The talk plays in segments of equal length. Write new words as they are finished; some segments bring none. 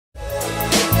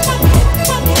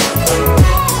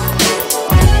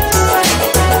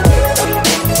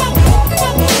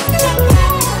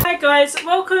guys,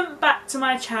 welcome back to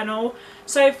my channel.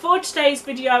 So for today's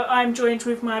video I'm joined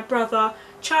with my brother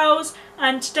Charles,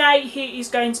 and today he is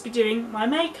going to be doing my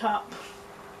makeup.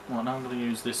 Right, now I'm going to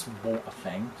use this water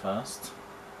thing first,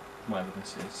 whatever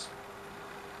this is.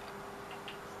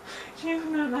 Do you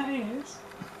even know what that is?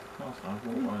 Oh, it's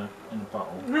water in a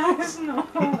bottle. No, it's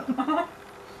not. Well,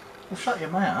 shut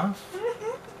your mouth.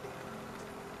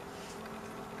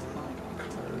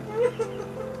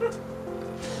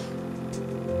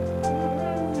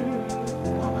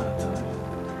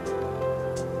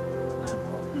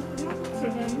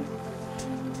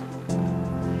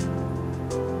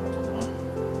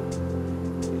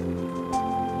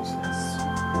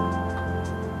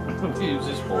 We'll use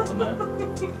this water now.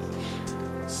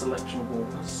 Selection of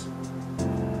waters.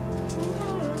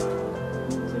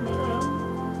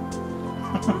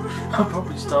 I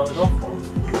probably started off one.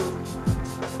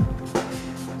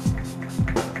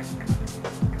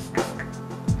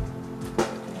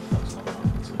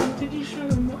 Did you show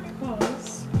them what it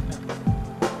was?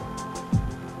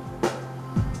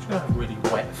 You've got a really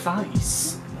wet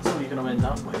face. That's all you're going to end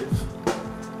up with.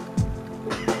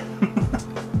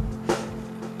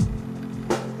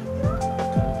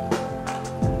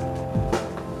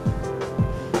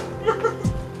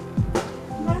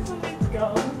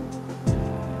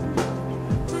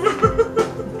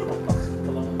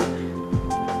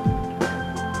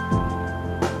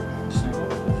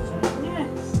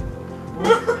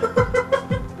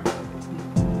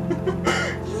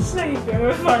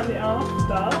 We'll find it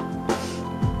after.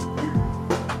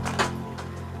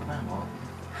 Now what?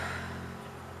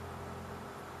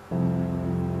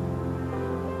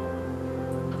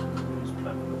 Use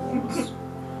plenty of waters.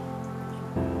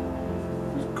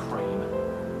 Use cream.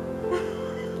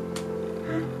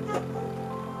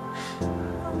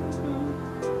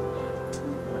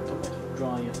 Wait, don't make it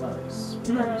dry your face.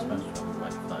 No. You're supposed to have a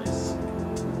wet face.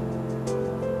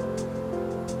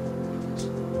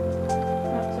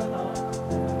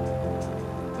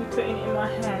 Putting it in my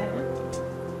hair.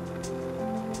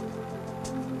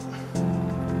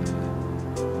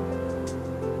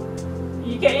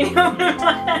 You getting it on in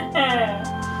my hair?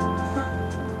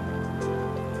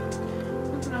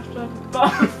 I'm gonna have to have a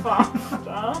bath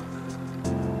after.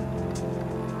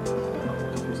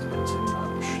 Confused a bit too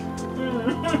much.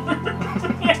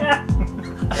 Yeah.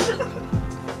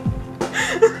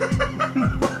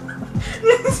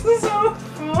 This is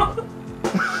awful.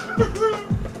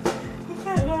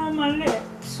 My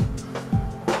lips.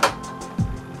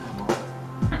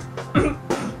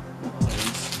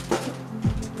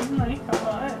 Makeup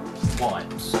wipes.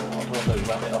 Wipes? What do I do?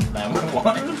 Wrap it off now with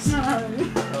wipes? No.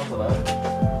 Have a look.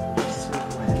 It's so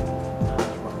wet.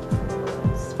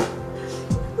 That's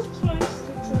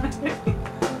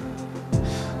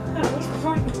That was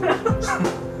pointless.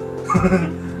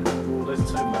 Oh, there's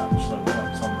too much, so we'll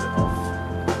wipe some of it off.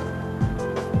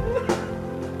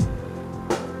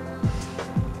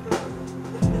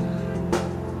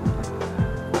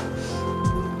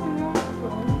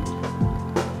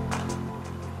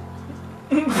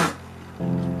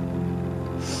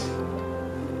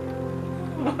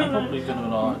 I'm probably going to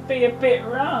like be a bit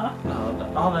rough.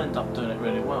 no, I'll end up doing it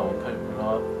really well. People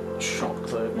are like shocked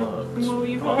that it works. Well,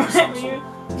 you've Like, some already, sort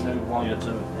of know why you're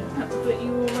doing it. but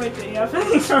you already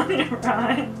haven't done it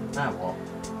right. Now what?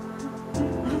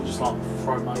 Just like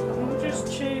throw makeup on it. Just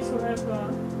choose whatever.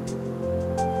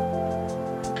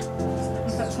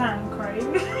 That's hand cream.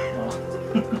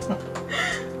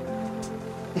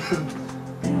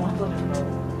 I don't even know.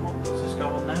 What does this go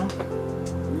on now?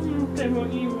 Do what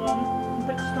you want,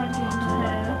 but just don't do my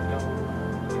hair.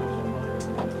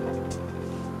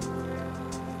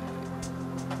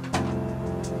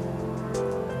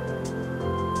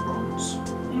 Bronze.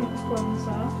 It's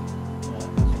bronzer.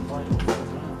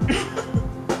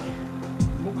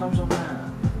 What goes on there?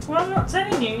 Well, I'm not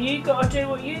telling you. You got to do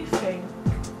what you think. I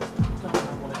don't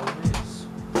know what it is.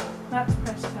 That's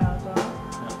pressed powder.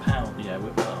 Powder, yeah,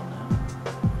 we've got it now.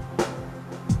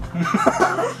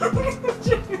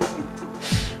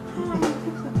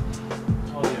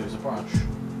 All I use a brush.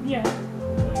 Yeah.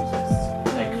 What is this?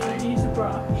 Egg thing. Use a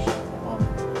brush. One.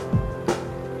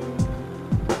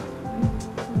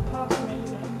 Pass me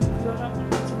then, because I don't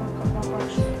need to look at my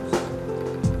brushes.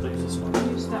 Use this one.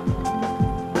 Use that one.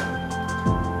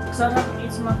 Because I don't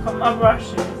need to mark up my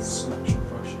brushes. Selection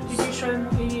brushes. Did you show them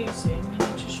what you're using? You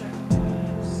need to show them what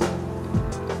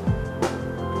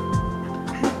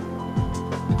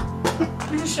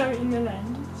you use. Show it in the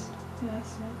lens.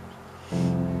 That's it.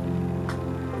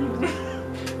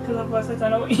 Because otherwise I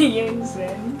don't know what you're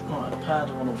using. Right, a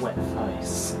powder on a wet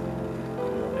face. A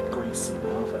bit greasy now,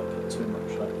 I think I put too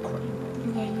much cream on.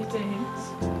 Yeah, you did.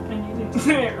 And you Do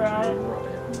it right. Rub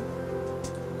it.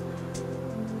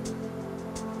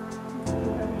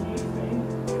 Whatever you think.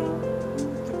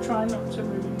 But try not to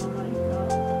ruin my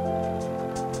makeup.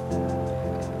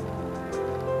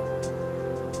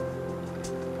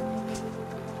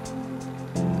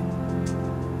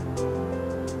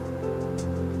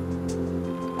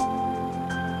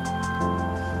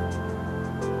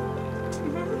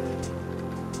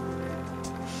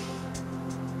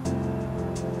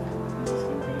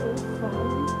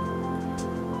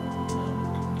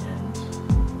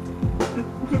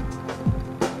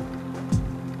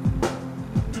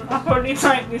 I'll probably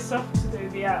take this off to do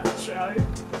the outro.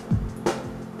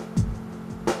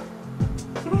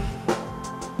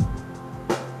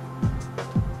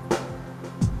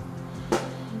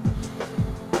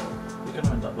 You're going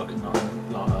to end up looking like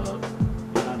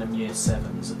them year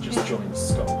 7s that just joined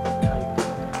school and cakes.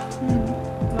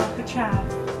 Like a chav.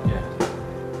 Yeah.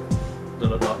 They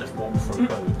look like they've worn through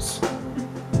boots.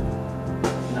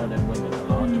 You know them women are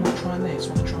like, do you want to try this?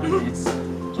 Want to try this? So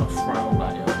I throw all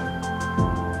at you.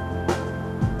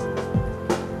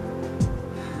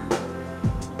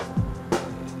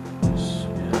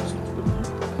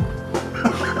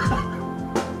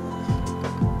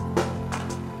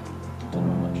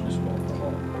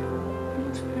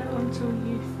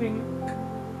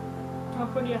 I'll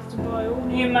probably have to buy all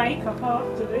new makeup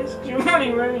after this because you're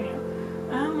really ruining it.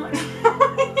 How much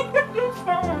money are you going to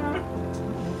find?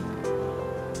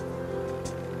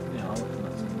 Yeah, I reckon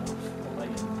that's enough. What about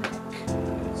your neck?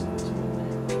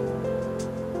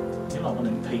 You're like one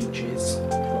of them peaches. You've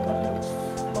got that little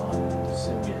like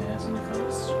silky hairs on your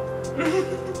face.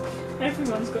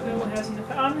 Everyone's got little hairs in their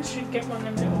face. I should get one of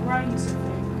them little razor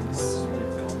things. I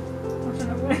don't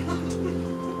know where.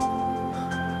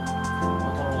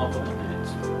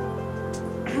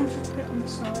 Just put it on the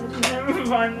side and then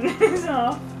run this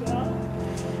after.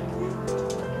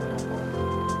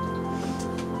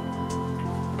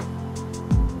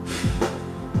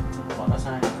 Well, that's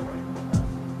how you cream like that.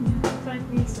 Don't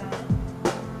use that.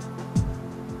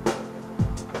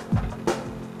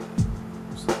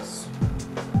 What's this?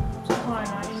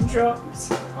 Highlighting drops.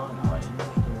 Oh no, you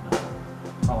do that.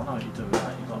 Oh no, you do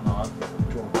that. You got like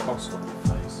draw a cross on your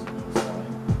face.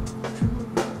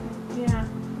 Yeah.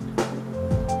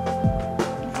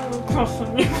 Draw a cross on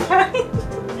your face.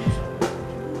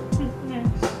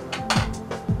 Yes.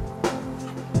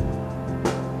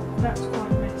 That's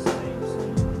quite messy. So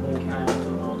More you powder,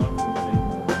 can. no, I don't think we need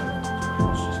more powder.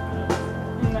 It's just powder.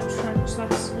 And that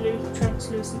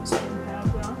translucent setting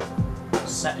powder.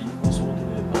 Setting, what's all to do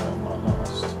about like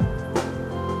last?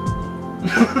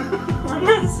 I'm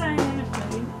not saying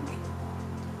anything.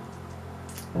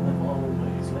 They've got all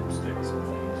these lipsticks and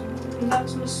things. And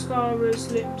that's mascaras,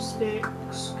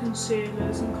 lipsticks,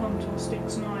 concealers and contour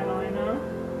sticks and eyeliner.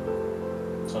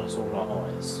 So it's all like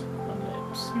eyes and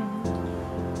lips. Mm.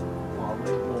 Oh,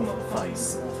 really? More for the face.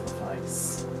 More for the face.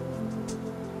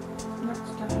 That's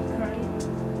Daddy Craig.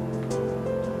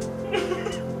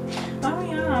 Oh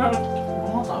yeah.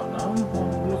 Well, I don't know.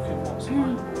 I'm looking what's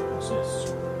available. What's this?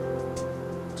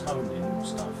 Toning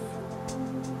stuff.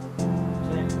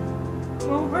 Is it?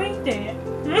 Well, read it.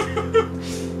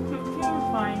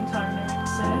 Purifying toner, it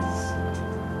says.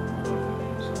 I don't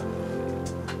think it's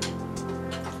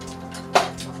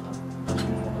Let's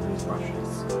use one of these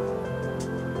brushes.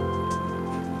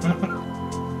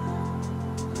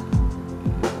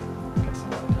 Get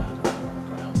some like that on the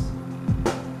brows.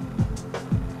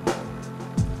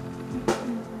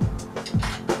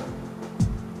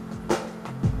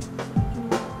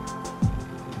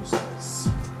 What's this?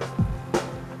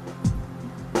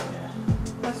 Yeah.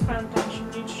 That's foundation.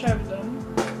 You'd show them.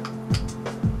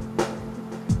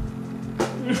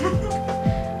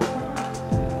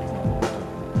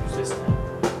 What's this now?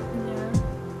 Yeah.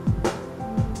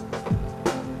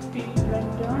 Beauty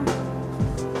blender.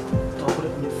 Do I put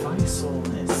it on your face or on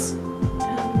this?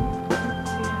 Yeah.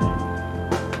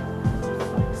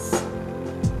 Face.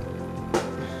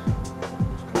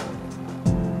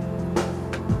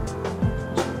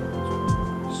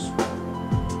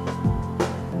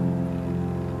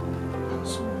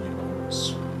 That's all you want.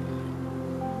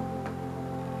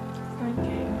 Thank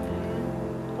you.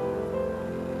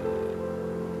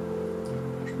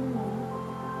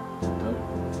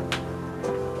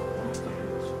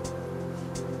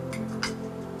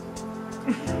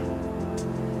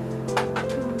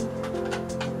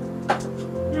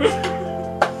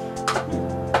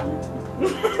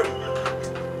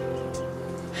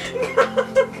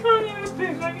 I can't even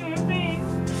think like a face.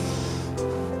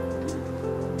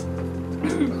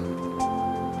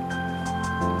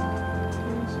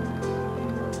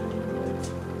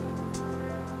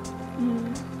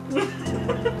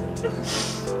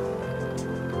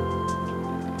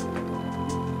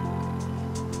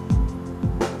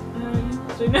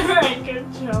 doing a very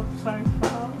good job so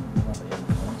far.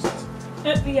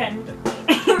 At the end,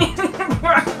 you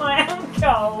broke my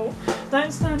ankle.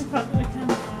 Don't stand in front of the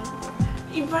camera.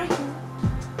 You broke it.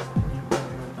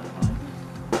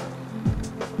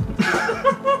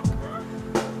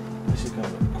 This is going to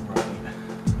look great.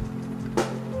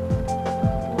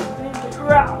 A bit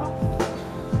rough.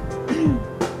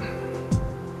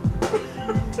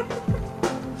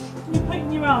 You're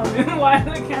putting your arm in way of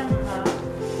the camera.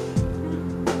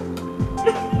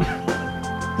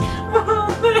 Oh,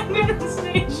 I'm going to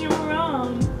sneeze your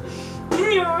arm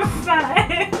in your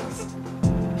face.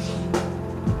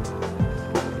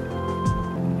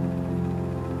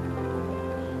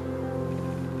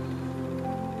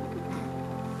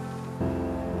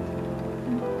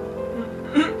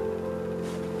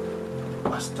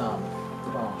 That's done.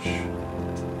 Gosh.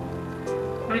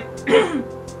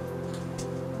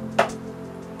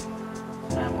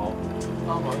 Now what?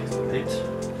 Oh, well, it's it.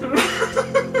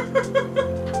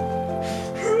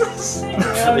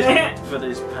 For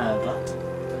this paddler.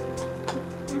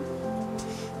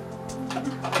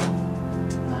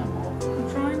 Now what? I'm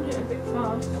trying to do it a bit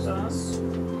faster.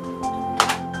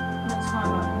 Let's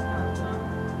highlight and powder.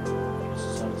 This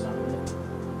is how it's happening.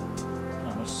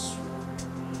 That was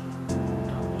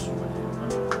done this already.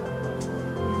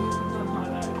 Done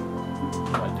highlight.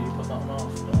 Why do you put that on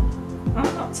after?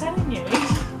 I'm not telling you.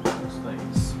 What's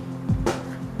these?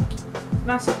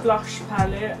 That's a blush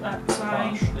palette. That's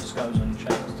Blush. This goes on cheeks,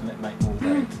 doesn't it make more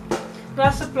red?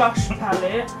 That's a blush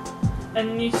palette,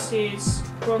 and this is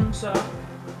bronzer.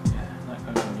 Yeah, that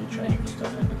goes on your cheeks,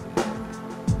 doesn't it?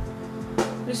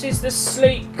 This is the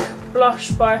Sleek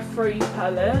Blush by Free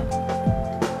palette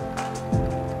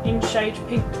in shade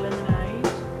Pink Lemonade.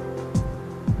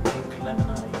 Pink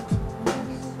lemonade.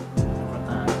 Look at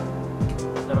that.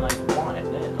 Lemonade white,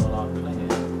 isn't it? Or like clear.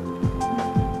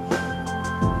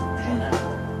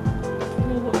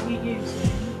 Well, what are you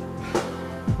using?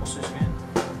 What's this again?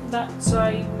 That's a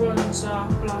bronzer,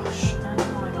 blush, and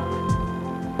highlight.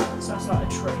 So that's like a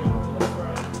tree on the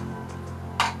front.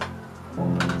 What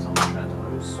these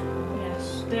eyeshadows? Yes,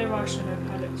 they're eyeshadow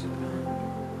palettes.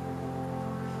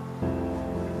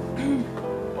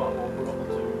 Well, we've got to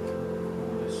do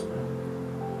all this now.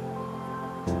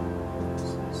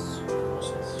 What's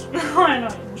this?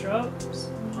 Highlighting drops.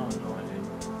 I have no idea.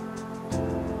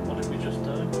 What did we just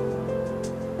do?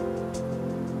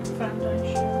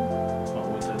 Foundation. Oh,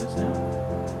 we'll do this now.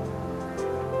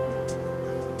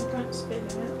 Don't spill it.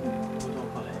 We don't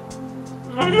put it.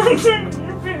 I'm not doing it.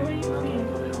 What No, you don't mean?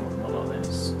 put it on. Not like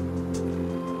this.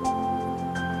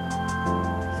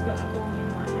 It's got a ball in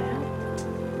my hair.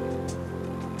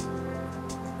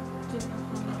 Didn't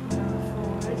highlight my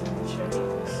forehead and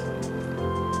cheeks.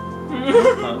 I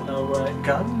don't know where it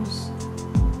goes.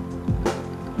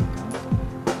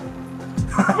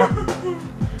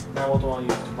 Now what do I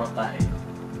use to rub that in?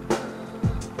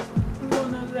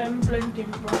 One of them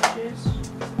blending brushes.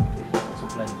 It's a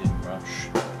blending brush.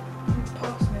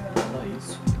 Pass me that. Please.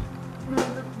 No,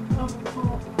 the other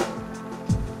part.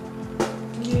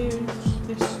 Use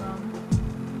this one.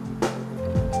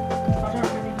 I don't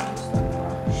really use that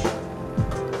brush.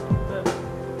 But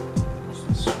What's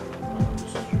this? Oh,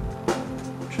 just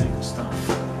cheap stuff.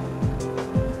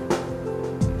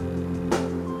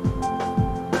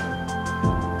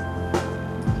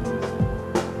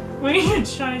 we should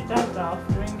show Dad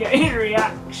after and get his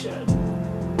reaction.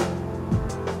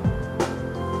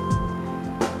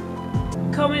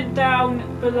 Comment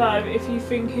down below if you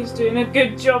think he's doing a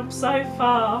good job so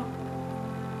far.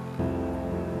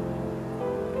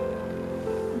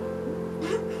 You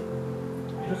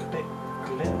look a bit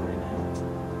glittery now.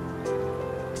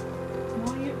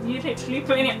 You're literally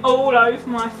putting it all over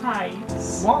my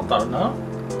face. What? I don't know.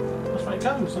 That's where it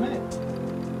goes, isn't it?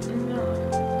 No.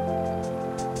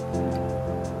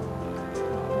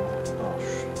 Oh,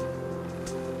 gosh.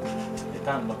 It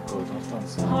don't look good. I've done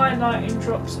some Highlighting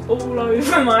drops all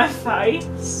over my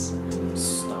face.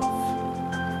 stuff.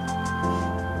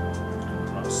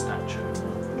 Like a statue.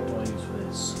 What do I use for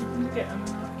this? Get them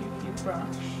and I'll give you a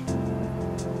brush.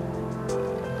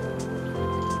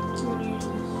 Do you want to use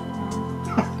this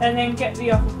one? And then get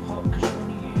the other pot because you want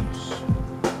to use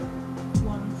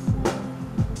one for.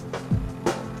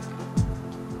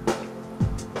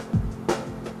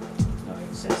 Like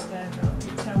it says there, look,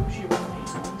 it tells you on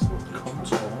these ones what each one.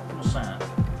 Contour. What's that?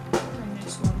 And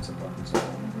this one's a bronzer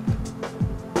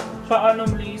one. But I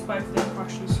normally use both of them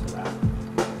brushes for that.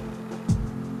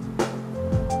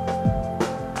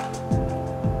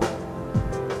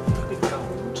 A bit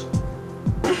gold.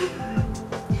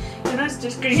 And that's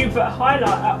just because you put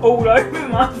highlighter all over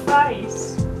my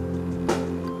face.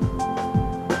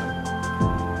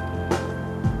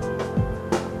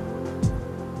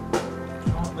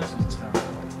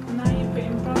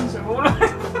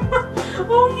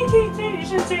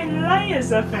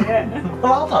 layers of it.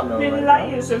 Well, I don't know. In really.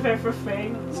 layers of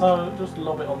everything. So just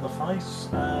lob it on the face,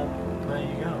 and there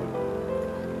you go.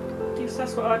 Because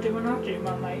that's what I do when I do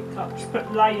my makeup. Just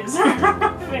put layers of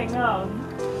everything on.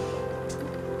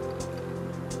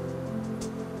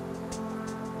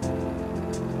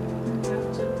 And you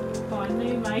have to buy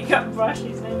new makeup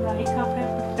brushes, new makeup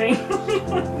everything.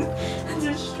 And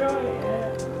destroy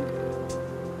it.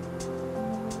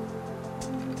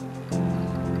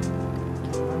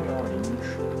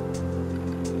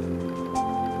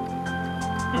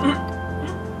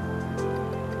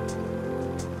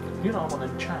 You know, one of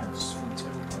them chavs from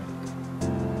Tilbury.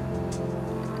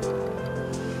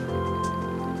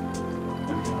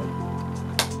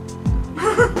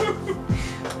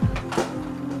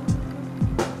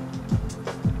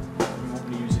 You want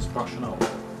me to use this brush and all?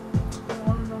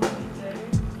 What I normally do.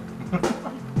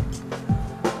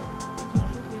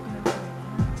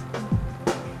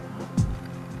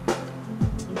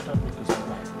 You don't look as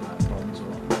black with that bronzer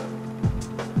on.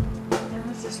 Yeah,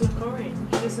 does this look orange?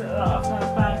 Does it look like I've done a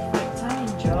bad fake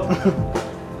tanning job?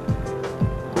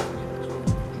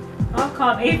 I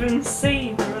can't even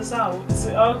see the results. I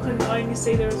can only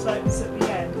see the results at the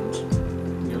end.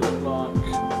 You look like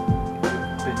you've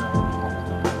been on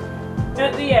holiday.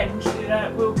 At the end,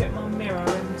 we'll get my mirror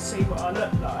and see what I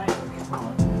look like.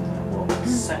 Right. What?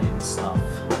 Setting stuff.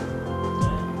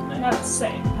 Yeah, That's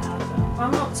setting powder.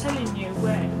 I'm not telling you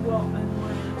where, what, and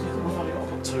where. I've only got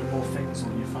to put 2 more things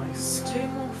on your face. 2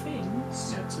 more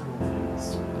things. Yeah, 2 more things.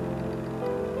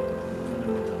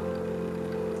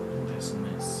 And this and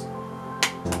this.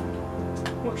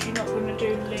 What, you're not going to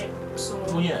do lips or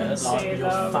Well, yeah, concealer like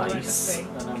your or face,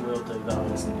 anything? and then we'll do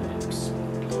those and lips.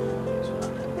 So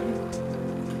that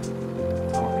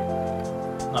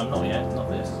no, not yet, not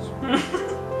this.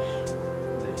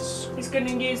 This. He's going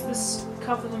to use this,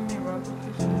 cover the mirror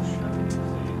because it will show you.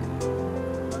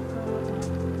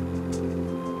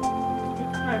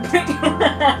 No, put your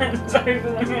hands over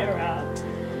the mirror.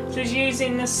 So he's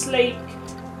using the Sleek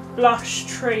Blush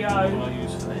What Trio. do I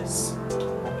use for this?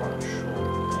 What brush?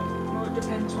 Well, it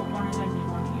depends what one of them you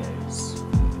want to use.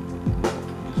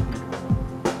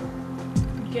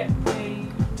 Get the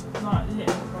like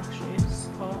little brushes,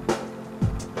 but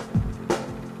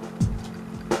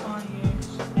I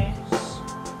use this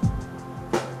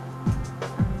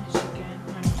and this again,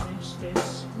 and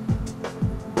this.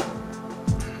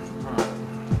 Right.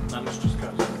 Now let's just go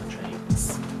to the cheeks.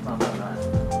 I know that.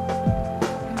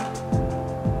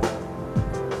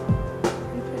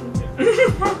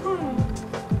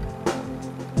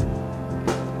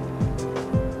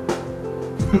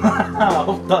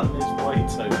 I've done this way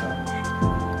too much.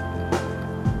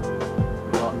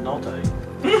 Like noddy.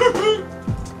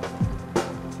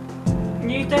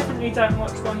 You definitely don't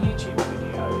watch my YouTube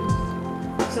videos.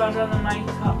 So I done a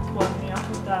makeup one the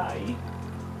other day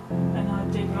and I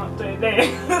did not do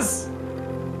this.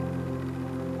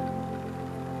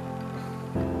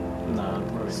 No,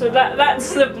 really So not.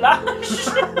 that's the blush.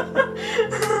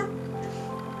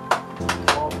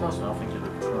 Well, personally, I think you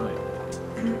look great.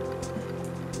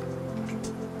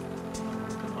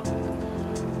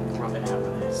 Rub it out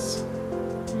with this.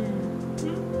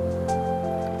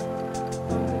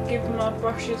 I'll give my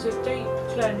brushes a deep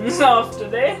cleanse after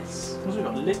this. Because we've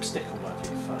got lipstick all over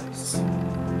your face.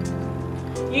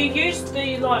 You used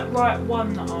the right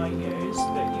one that I used,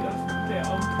 but you haven't put it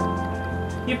on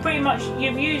properly.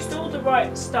 You've used all the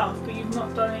right stuff, but you've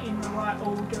not done it in the right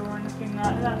order or anything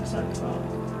like that so far.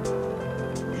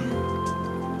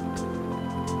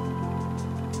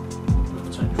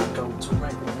 We've turned from gold to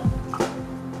red now.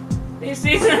 This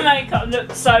season makeup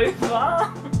looks so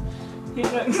far.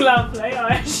 It looks lovely,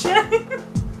 I assume.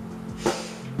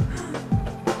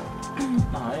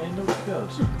 No, it looks good.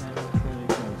 It looks really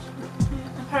good.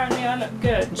 Apparently I look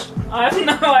good. I have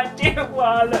no idea what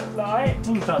I look like.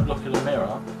 Well, you don't look in the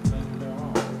mirror, then you'll be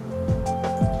alright.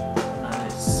 Now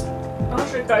this. I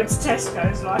should go to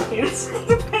Tesco's like and see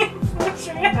people's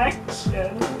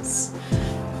reactions.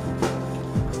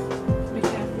 Be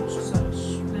careful, so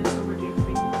there's already a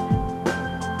thing in there.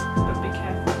 But be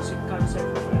careful because it goes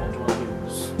everywhere. What do I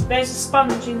use? There's a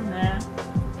sponge in there.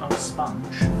 Oh, a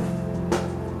sponge.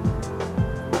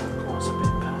 Oh, it's a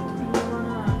bit bad. I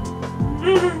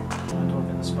How do I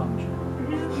get the sponge?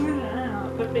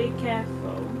 know. But be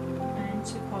careful and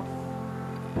tip off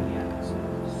the excess.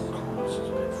 Oh, this is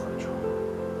a bit fragile.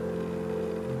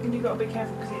 And you've got to be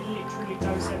careful because it literally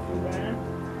goes everywhere.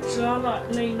 So I like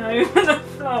lean over the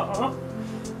floor.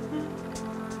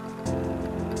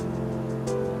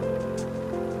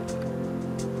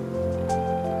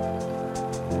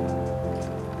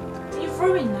 You're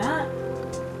throwing that.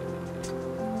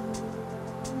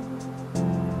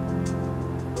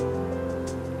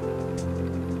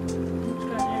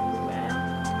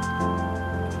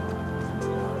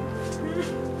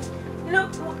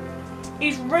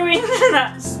 ruined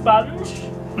that sponge.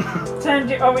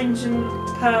 Turned it orange and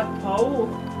purple.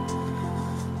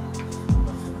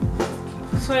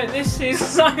 So this is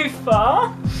so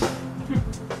far.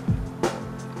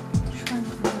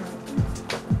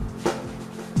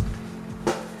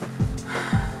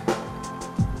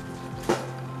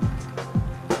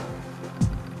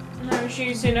 Now he's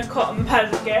using a cotton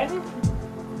pad again.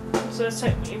 So it's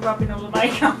technically rubbing all the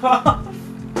makeup off.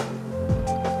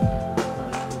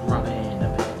 Rub it in a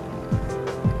bit.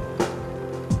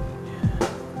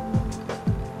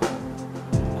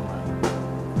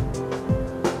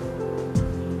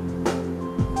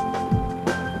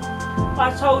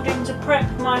 I told him to prep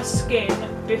my skin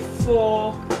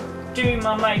before doing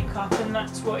my makeup, and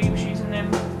that's what he was using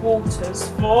them waters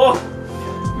for.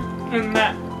 And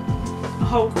that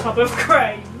whole tub of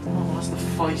cream. Oh, that's the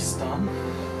face done.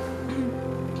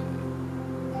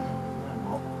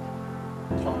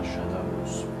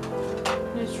 Eyeshadows.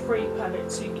 There's 3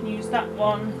 palettes, so you can use that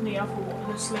one, the other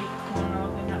one, the sleek one, or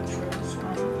the naturals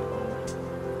one.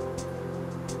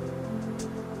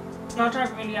 I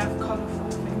don't really have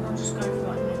colourful things, I'll just go for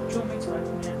like that. Do you want me to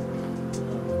open it?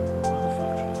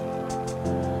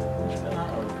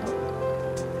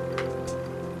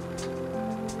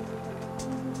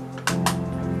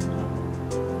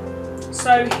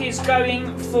 So he's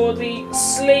going for the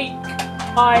sleek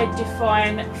Eye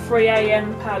Define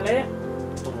 3am palette.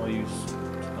 What do I use to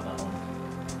put that on?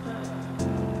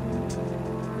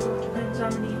 Depends how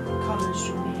many colours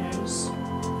you want to use.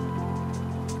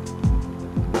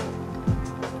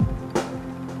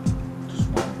 Just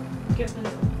one. Get the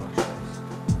little brushes.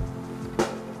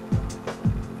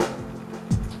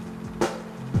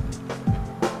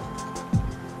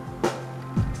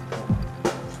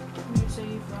 Use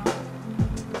either.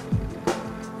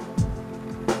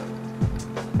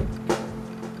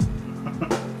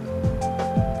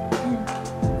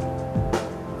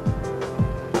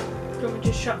 Do you want me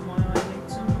to shut my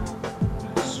eyelids or not?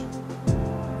 Yes.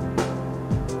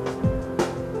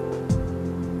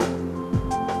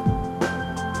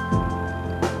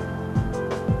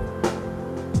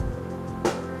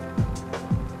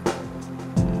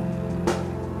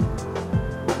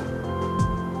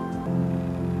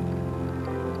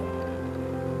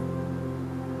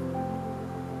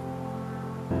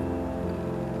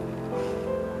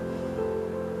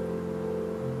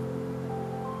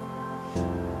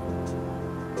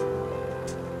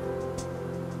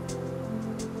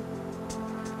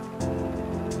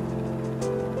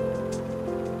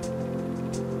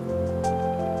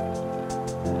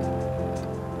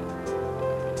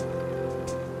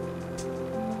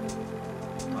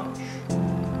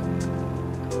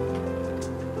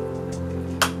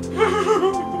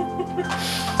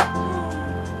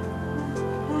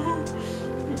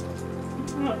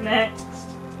 What next?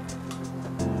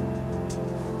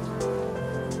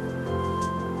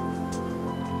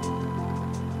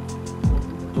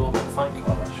 Do I put fake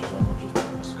eyelashes on or just put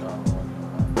mascara on your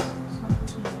hands?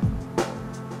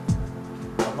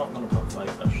 I'm not going to put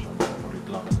fake lashes on, I'll probably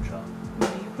glue them shut.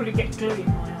 You probably get glue in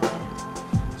my eye.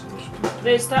 So we're just going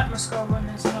There's that mascara and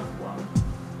there's another one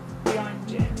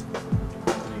behind it.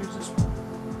 to use this one.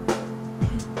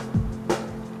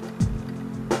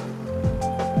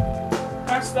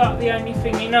 That's like the only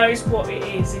thing he knows what it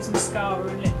is mascara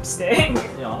and lipstick.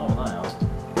 Yeah, I know what that is.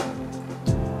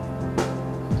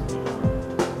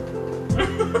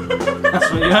 That's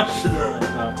what you have to do.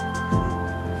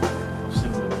 I've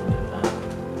seen women do that.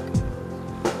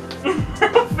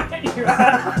 I bet you have.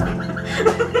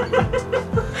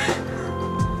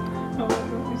 Oh,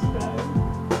 what is that?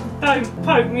 Don't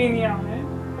poke me in the eye.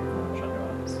 Shut your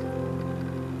eyes.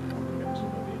 There's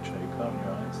going to be a choke on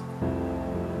your eyes.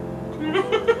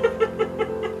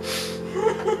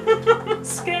 I'm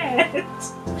scared.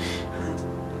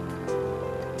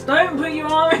 Don't put your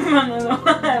arm in front of the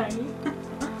way.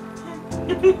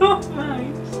 Your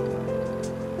face.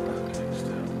 Okay,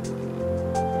 still.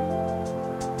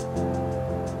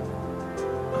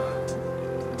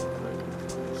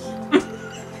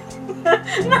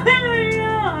 No, you're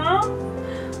not.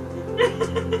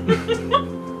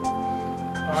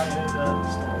 Alright,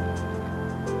 stop.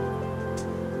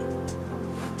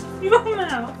 Your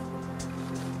mouth.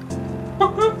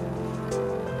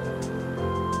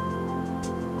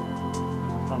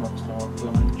 I'm not start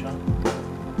blowing Jack.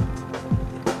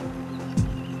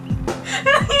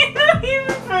 You're not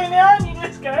even putting it on, you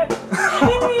just go in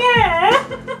the air.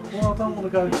 Well, I don't want to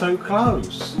go too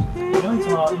close. You need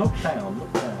to like look down.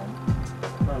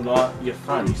 No, like your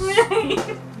face.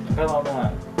 Go like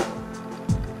that.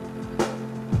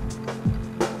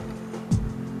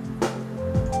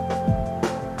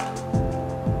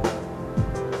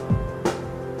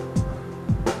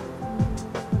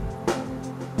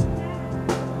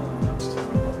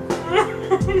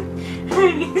 I'm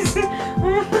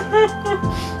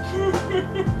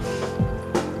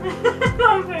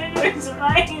feeling it's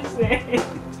amazing.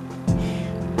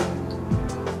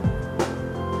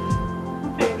 I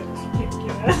think it looks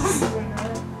ridiculous, isn't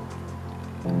it?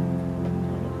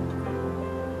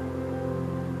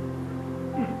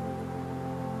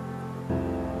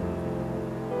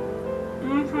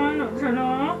 I'm trying not to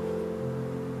laugh.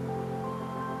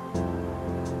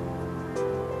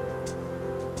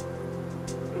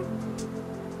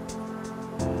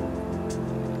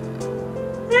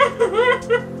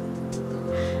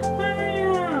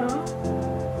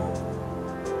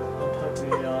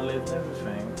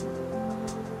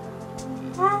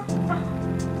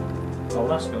 Oh,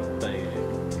 that's going to be.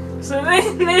 So this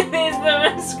is the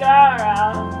mascara.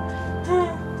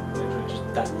 Literally just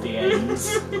dab the ends.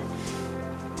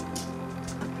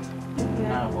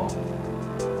 Now what?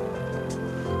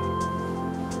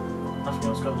 Nothing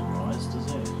else goes on your eyes, does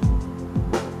it?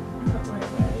 Not really.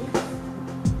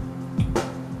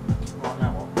 Right,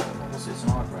 now what? What is it? It's an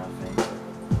eyebrow thing.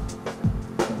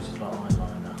 Or is it like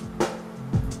eyeliner?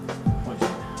 What is it?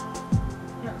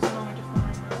 That's an eye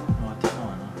definer. Eye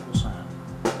definer? What's that?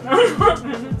 I'm not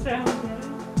going to tell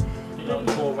you. You don't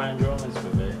draw around your eyes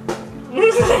with it.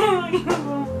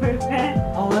 With it.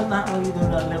 Oh, isn't that where you do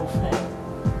that little thing?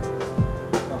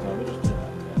 Okay, we'll just do that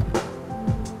again.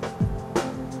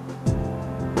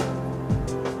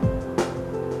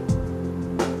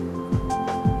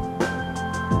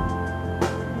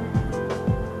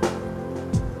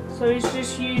 So he's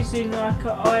just using like an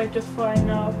eye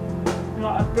definer,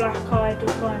 like a black eye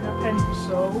definer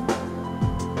pencil.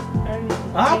 And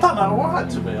I don't know why,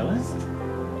 to be honest.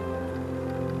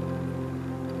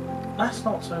 That's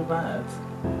not so bad.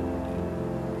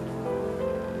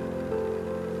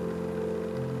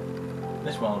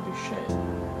 This one will be shit.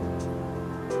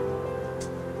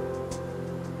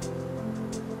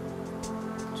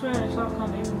 To be honest, I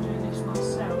can't even do this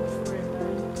myself, really.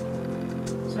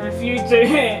 So if you do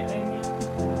it, then you...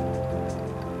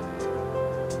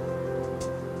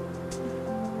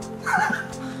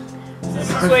 This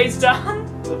is what he's done.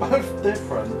 They're both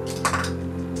different.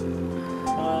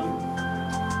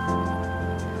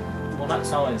 Well,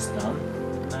 that's eyes done.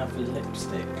 Now for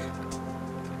lipstick.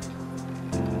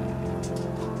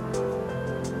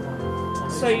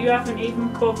 So you haven't even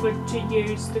bothered to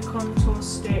use the contour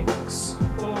sticks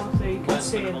or the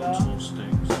Where's the concealer. contour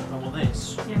sticks? Oh, well,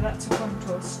 this. Yeah, that's a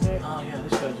contour stick. Oh, yeah,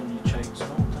 this goes on your cheeks,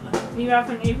 doesn't it? You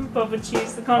haven't even bothered to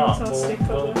use the Right, contour well, stick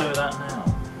we'll or do that now.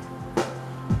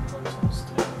 Contour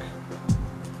stick.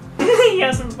 he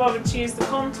hasn't bothered to use the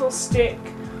contour stick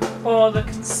or the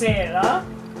concealer.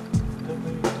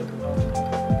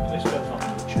 This goes on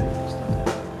your cheeks, doesn't it?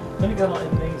 Then you go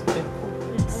like in these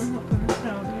dimples. I'm not going to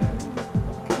tell you.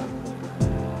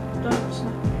 Don't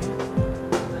snap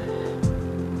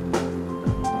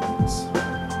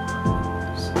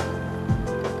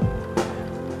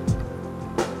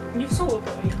it. You've sort of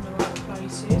got it in the right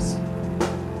places.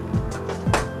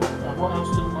 What else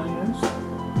didn't I use?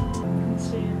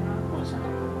 Concealer. What is that?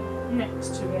 Next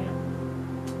to it.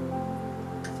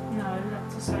 No,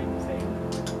 that's the same thing.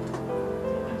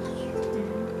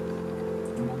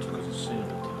 And what does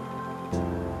concealer do?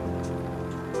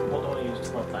 What do I use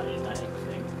to rub that in, that egg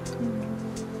thing?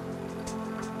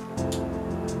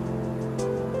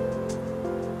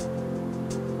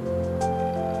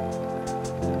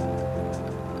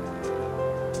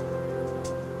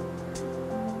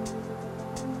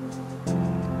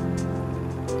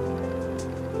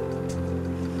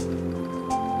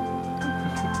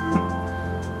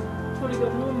 Probably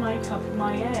got more makeup in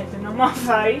my head than on my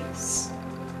face.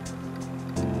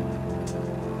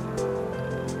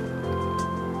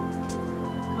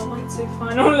 Can't wait to see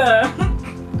final look.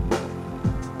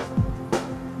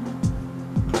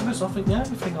 To be honest, I think the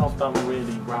only thing I've done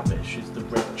really rubbish is the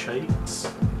red cheeks.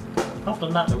 Other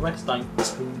than that, the rest ain't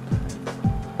too bad.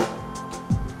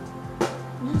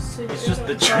 It's just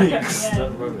the cheeks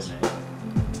that ruin it.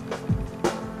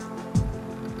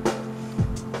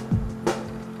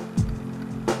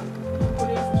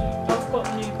 I've got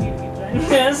new beauty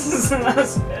blenders, so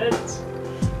that's good.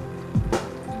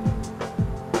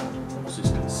 What's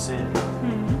this concealer?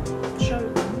 Show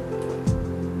them.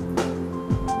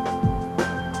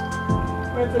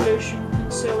 Revolution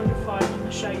Conceal and Define in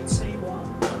the shade C1.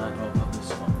 And then I'll put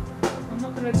this one. I'm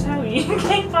not going to tell you. You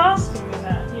keep asking me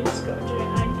that. You just got to do it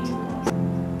how you want.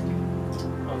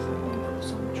 I think I'll put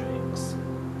this on the cheeks.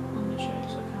 On the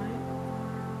cheeks, okay.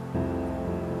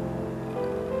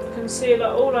 Concealer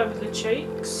all over the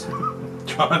cheeks.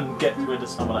 Try and get rid of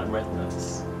some of that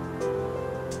redness.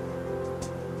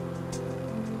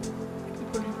 You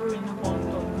probably ruin the wand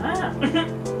You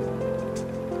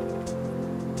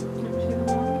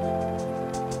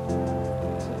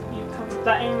covered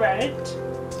that in red.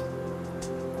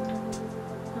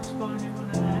 That's probably one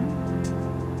of them.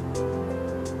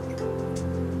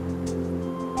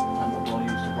 And what do I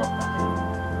use to rub that in?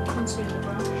 Concealer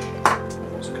brush.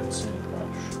 What's a concealer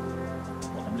brush?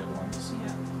 What, them little ones?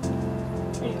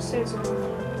 Yeah. It says on there.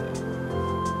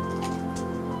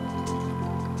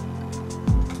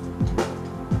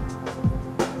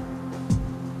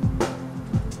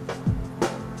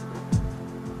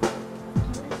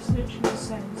 It literally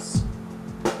says.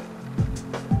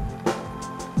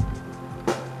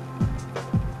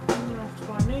 I'm gonna have to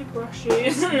buy new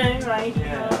brushes and new makeup.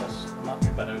 Yeah, it's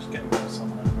much better is getting rid of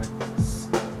some of that redness.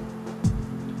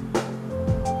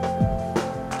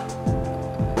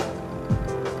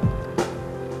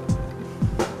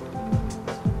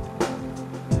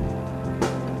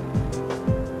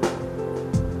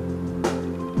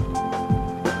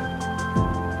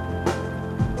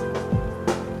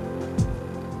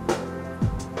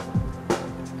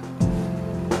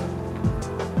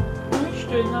 We should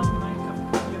do another makeup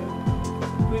video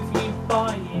with you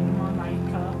buying my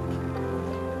makeup.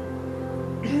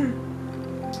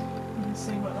 And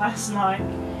see what that's like.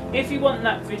 If you want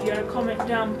that video, comment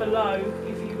down below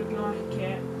if you would like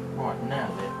it. Right, now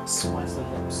then, where's the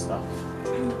lip stuff?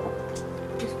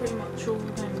 It's pretty much all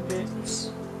them bits. These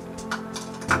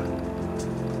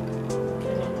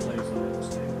are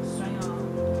lipsticks. They are.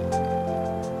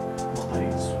 What are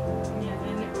these? Yeah,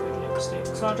 they're liquid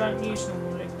lipsticks. I don't use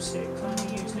normal lipsticks, I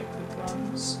only use liquid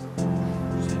ones.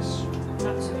 What's this?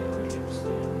 That's a liquid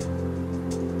lipstick.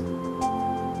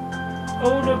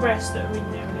 All the rest that are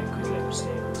in there are liquid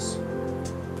lipsticks.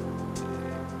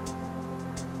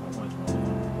 Where's one of them?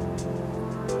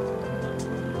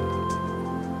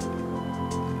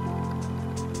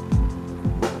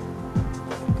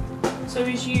 So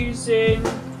he's using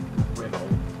Rimmel.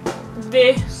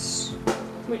 this,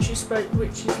 which is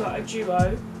like a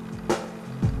duo.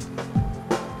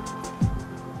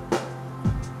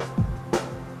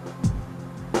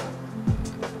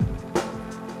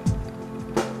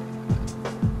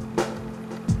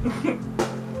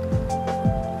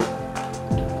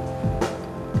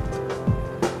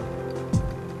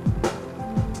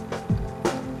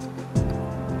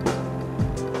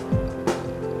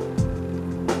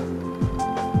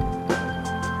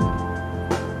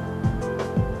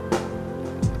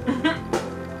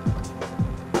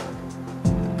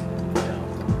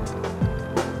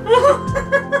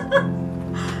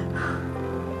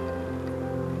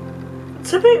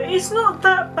 It's not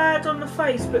that bad on the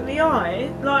face, but the eye,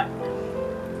 like,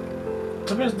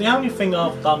 To be honest, the only thing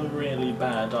I've done really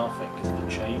bad, I think, is the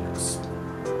cheeks.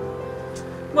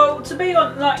 well, to be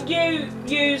honest, like, you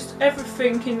used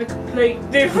everything in the complete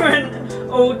different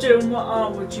order than what I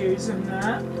would use in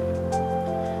that.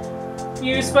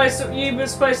 You were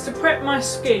supposed to prep my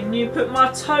skin. You put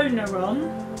my toner on,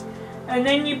 and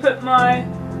then you put my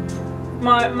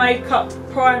makeup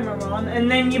primer on, and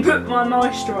then you put my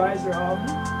moisturiser on,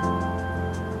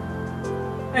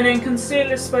 and then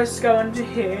concealer's supposed to go under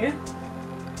here.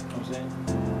 What's it?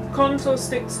 Contour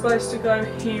stick's supposed to go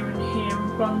here and here,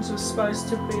 and bronzer's supposed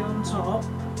to be on top.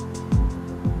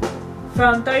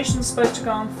 Foundation's supposed to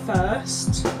go on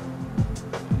first,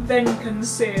 then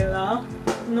concealer,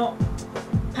 not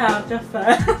powder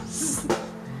first.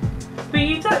 But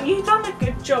you've done a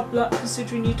good job, like,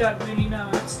 considering you don't really know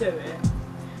how to do it.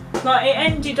 Like,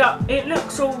 it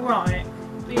looks alright,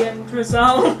 the end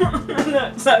result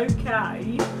looks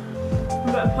okay.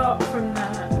 But apart from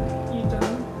that, you've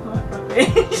done quite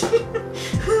rubbish.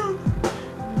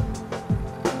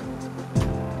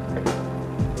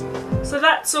 So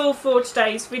that's all for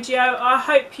today's video. I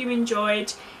hope you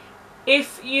enjoyed.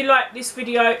 If you like this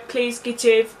video, please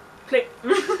give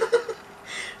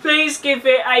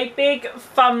it a big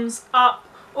thumbs up.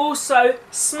 Also,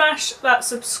 smash that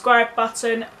subscribe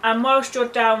button, and whilst you're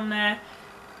down there,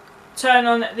 turn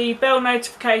on the bell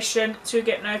notification to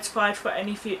get notified for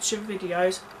any future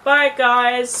videos. Bye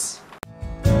guys!